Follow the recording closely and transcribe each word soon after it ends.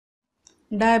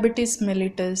Diabetes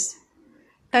mellitus.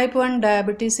 Type 1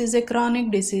 diabetes is a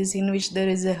chronic disease in which there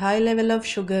is a high level of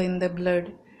sugar in the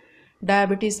blood.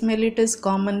 Diabetes mellitus,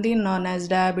 commonly known as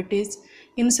diabetes,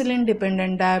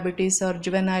 insulin-dependent diabetes or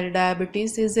juvenile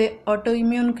diabetes, is an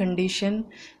autoimmune condition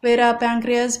where our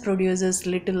pancreas produces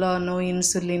little or no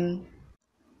insulin.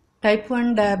 Type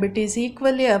 1 diabetes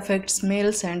equally affects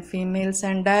males and females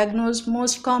and diagnosed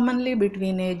most commonly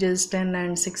between ages 10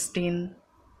 and 16.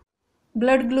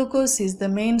 Blood glucose is the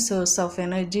main source of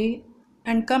energy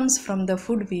and comes from the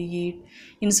food we eat.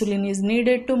 Insulin is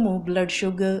needed to move blood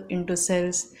sugar into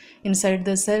cells. Inside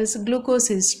the cells, glucose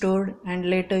is stored and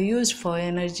later used for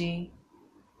energy.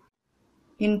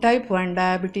 In type 1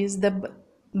 diabetes, the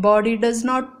body does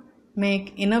not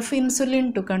make enough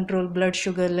insulin to control blood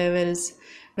sugar levels.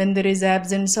 When there is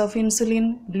absence of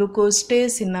insulin, glucose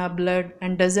stays in our blood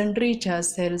and doesn't reach our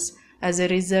cells. As a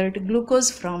result, glucose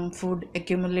from food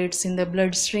accumulates in the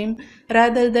bloodstream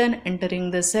rather than entering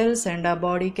the cells, and our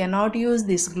body cannot use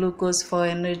this glucose for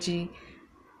energy.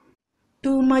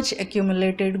 Too much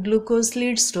accumulated glucose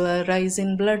leads to a rise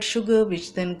in blood sugar,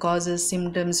 which then causes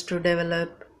symptoms to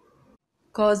develop.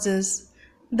 Causes.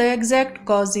 The exact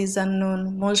cause is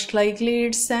unknown. Most likely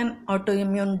it's an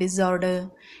autoimmune disorder.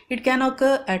 It can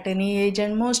occur at any age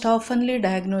and most oftenly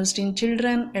diagnosed in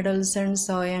children,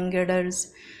 adolescents or young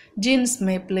adults. Genes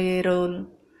may play a role.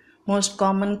 Most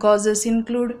common causes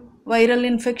include viral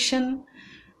infection.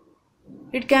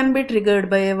 It can be triggered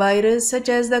by a virus such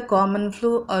as the common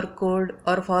flu or cold,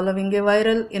 or following a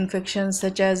viral infection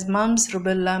such as mumps,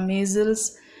 rubella,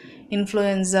 measles,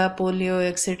 influenza, polio,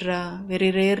 etc.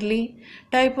 Very rarely,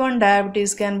 type 1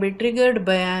 diabetes can be triggered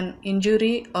by an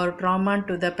injury or trauma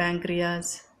to the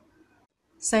pancreas.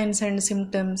 Signs and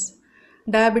symptoms.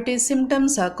 Diabetes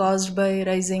symptoms are caused by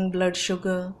rising blood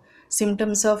sugar.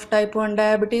 Symptoms of type 1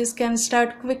 diabetes can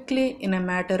start quickly in a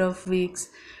matter of weeks.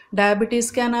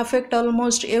 Diabetes can affect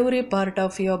almost every part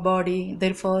of your body.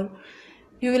 Therefore,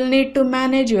 you will need to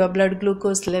manage your blood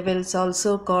glucose levels,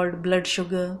 also called blood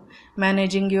sugar.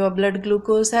 Managing your blood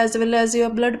glucose as well as your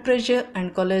blood pressure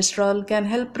and cholesterol can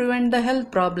help prevent the health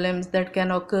problems that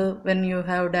can occur when you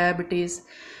have diabetes.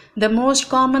 The most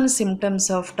common symptoms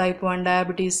of type 1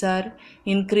 diabetes are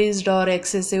increased or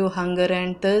excessive hunger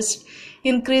and thirst,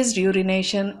 increased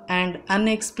urination, and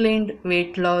unexplained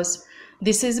weight loss.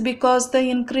 This is because the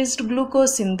increased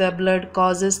glucose in the blood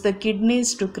causes the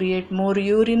kidneys to create more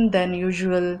urine than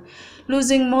usual.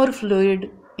 Losing more fluid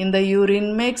in the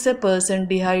urine makes a person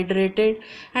dehydrated,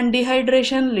 and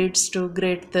dehydration leads to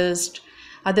great thirst.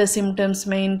 Other symptoms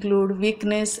may include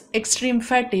weakness, extreme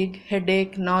fatigue,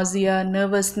 headache, nausea,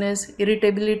 nervousness,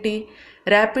 irritability,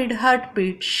 rapid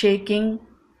heartbeat, shaking,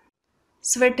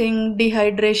 sweating,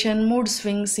 dehydration, mood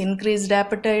swings, increased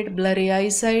appetite, blurry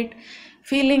eyesight,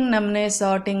 feeling numbness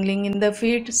or tingling in the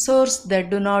feet, sores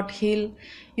that do not heal,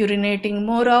 urinating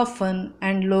more often,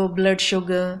 and low blood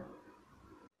sugar.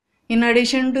 In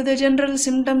addition to the general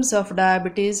symptoms of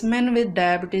diabetes, men with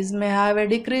diabetes may have a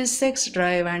decreased sex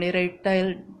drive and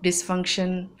erectile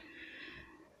dysfunction.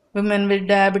 Women with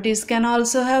diabetes can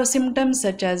also have symptoms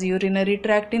such as urinary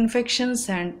tract infections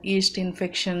and yeast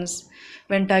infections.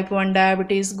 When type 1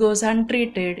 diabetes goes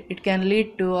untreated, it can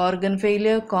lead to organ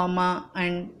failure, coma,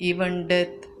 and even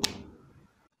death.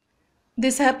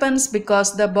 This happens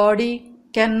because the body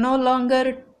can no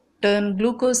longer turn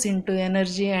glucose into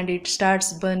energy and it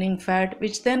starts burning fat,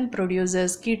 which then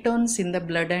produces ketones in the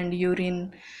blood and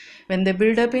urine. When they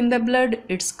build up in the blood,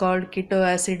 it's called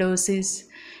ketoacidosis.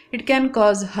 It can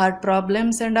cause heart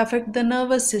problems and affect the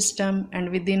nervous system, and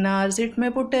within hours it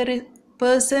may put a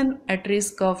person at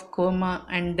risk of coma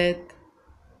and death.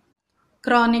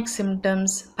 Chronic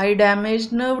symptoms: eye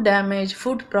damage, nerve damage,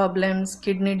 foot problems,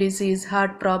 kidney disease,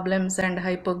 heart problems, and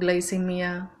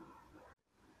hypoglycemia.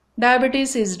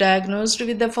 Diabetes is diagnosed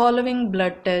with the following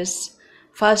blood tests.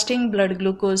 Fasting blood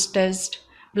glucose test.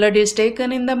 Blood is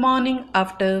taken in the morning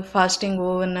after fasting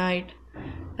overnight.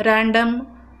 Random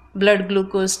blood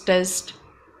glucose test.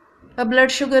 A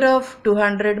blood sugar of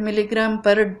 200 mg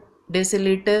per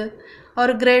deciliter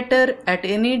or greater at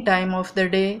any time of the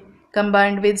day,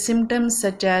 combined with symptoms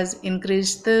such as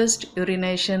increased thirst,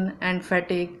 urination, and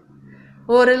fatigue.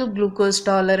 Oral glucose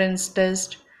tolerance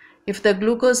test. If the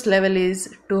glucose level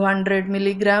is 200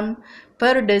 mg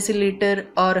per deciliter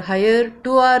or higher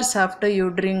 2 hours after you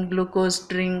drink glucose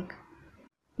drink.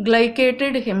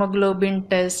 Glycated hemoglobin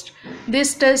test.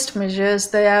 This test measures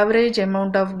the average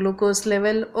amount of glucose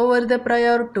level over the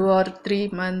prior 2 or 3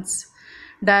 months.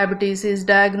 Diabetes is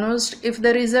diagnosed if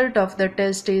the result of the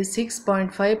test is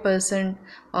 6.5%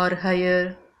 or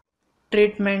higher.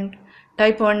 Treatment.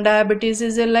 Type 1 diabetes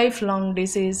is a lifelong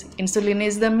disease. Insulin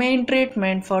is the main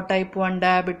treatment for type 1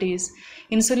 diabetes.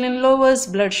 Insulin lowers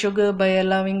blood sugar by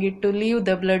allowing it to leave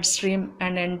the bloodstream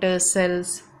and enter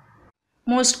cells.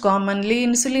 Most commonly,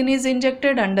 insulin is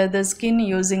injected under the skin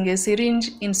using a syringe,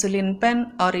 insulin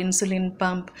pen, or insulin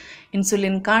pump.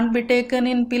 Insulin can't be taken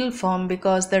in pill form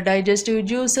because the digestive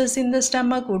juices in the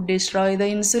stomach would destroy the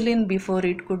insulin before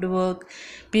it could work.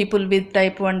 People with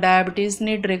type 1 diabetes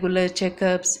need regular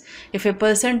checkups. If a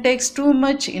person takes too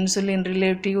much insulin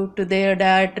relative to their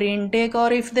dietary intake,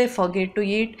 or if they forget to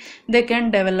eat, they can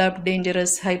develop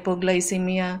dangerous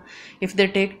hypoglycemia. If they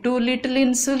take too little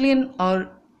insulin or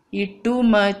eat too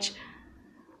much,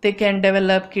 they can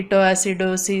develop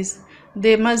ketoacidosis.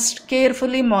 They must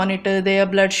carefully monitor their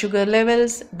blood sugar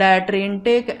levels, dietary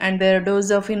intake, and their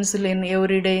dose of insulin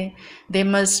every day. They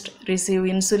must receive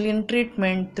insulin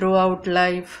treatment throughout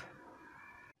life.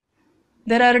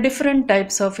 There are different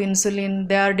types of insulin.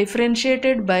 They are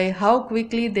differentiated by how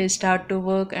quickly they start to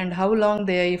work and how long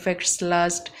their effects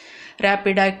last.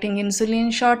 Rapid acting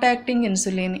insulin, short acting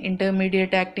insulin,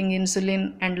 intermediate acting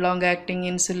insulin, and long acting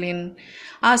insulin.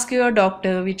 Ask your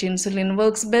doctor which insulin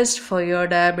works best for your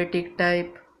diabetic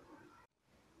type.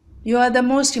 You are the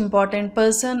most important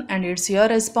person and it's your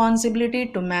responsibility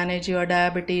to manage your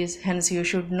diabetes. Hence, you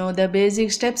should know the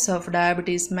basic steps of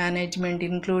diabetes management,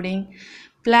 including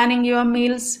planning your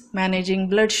meals, managing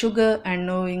blood sugar, and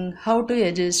knowing how to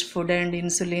adjust food and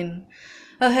insulin.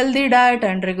 A healthy diet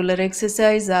and regular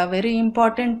exercise are very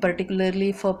important,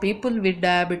 particularly for people with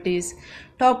diabetes.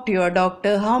 Talk to your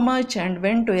doctor how much and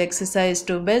when to exercise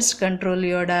to best control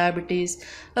your diabetes.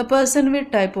 A person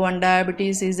with type 1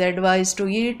 diabetes is advised to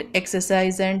eat,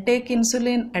 exercise, and take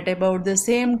insulin at about the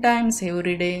same times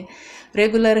every day.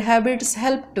 Regular habits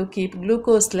help to keep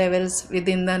glucose levels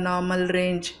within the normal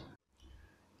range.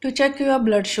 To check your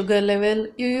blood sugar level,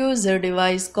 you use a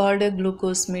device called a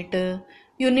glucose meter.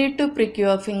 You need to prick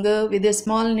your finger with a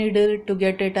small needle to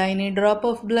get a tiny drop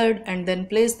of blood and then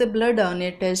place the blood on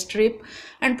a test strip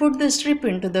and put the strip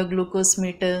into the glucose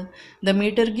meter. The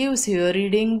meter gives you a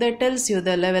reading that tells you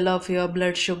the level of your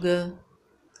blood sugar.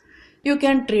 You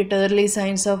can treat early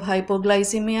signs of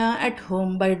hypoglycemia at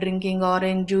home by drinking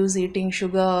orange juice, eating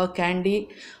sugar or candy,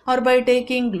 or by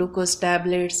taking glucose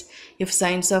tablets. If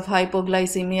signs of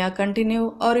hypoglycemia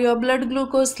continue or your blood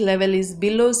glucose level is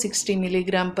below 60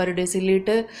 mg per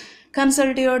deciliter,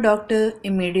 consult your doctor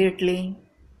immediately.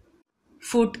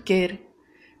 Foot care.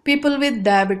 People with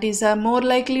diabetes are more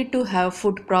likely to have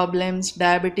foot problems.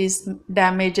 Diabetes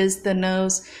damages the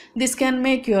nerves. This can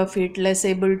make your feet less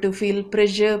able to feel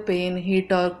pressure, pain,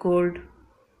 heat, or cold.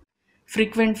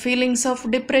 Frequent feelings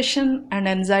of depression and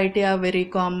anxiety are very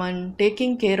common.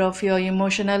 Taking care of your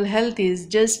emotional health is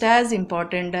just as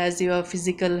important as your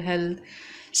physical health.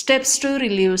 Steps to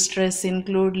relieve stress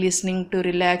include listening to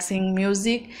relaxing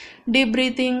music, deep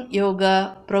breathing,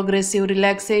 yoga, progressive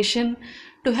relaxation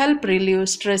to help relieve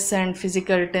stress and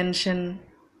physical tension.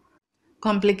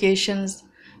 Complications.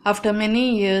 After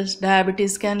many years,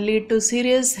 diabetes can lead to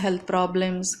serious health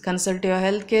problems. Consult your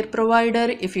healthcare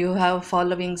provider if you have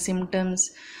following symptoms: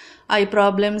 eye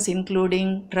problems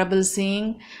including trouble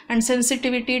seeing and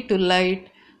sensitivity to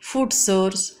light, foot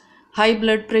sores, high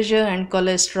blood pressure and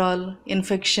cholesterol,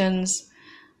 infections.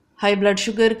 High blood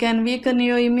sugar can weaken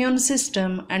your immune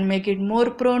system and make it more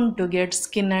prone to get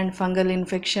skin and fungal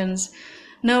infections.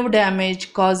 Nerve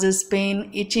damage causes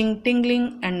pain, itching,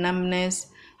 tingling, and numbness.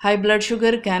 High blood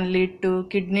sugar can lead to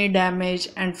kidney damage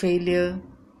and failure.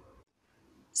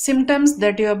 Symptoms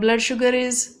that your blood sugar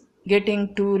is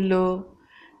getting too low: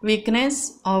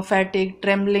 weakness or fatigue,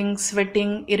 trembling,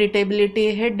 sweating,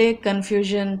 irritability, headache,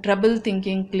 confusion, trouble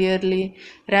thinking clearly,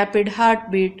 rapid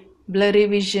heartbeat, blurry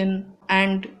vision,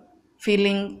 and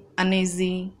feeling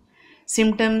uneasy.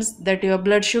 Symptoms that your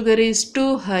blood sugar is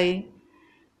too high: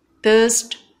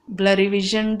 thirst, blurry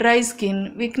vision, dry skin,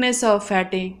 weakness or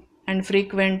fatigue, and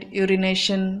frequent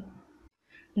urination.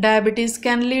 Diabetes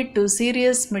can lead to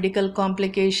serious medical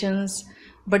complications,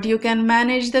 but you can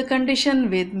manage the condition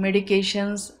with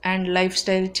medications and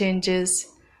lifestyle changes.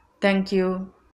 Thank you.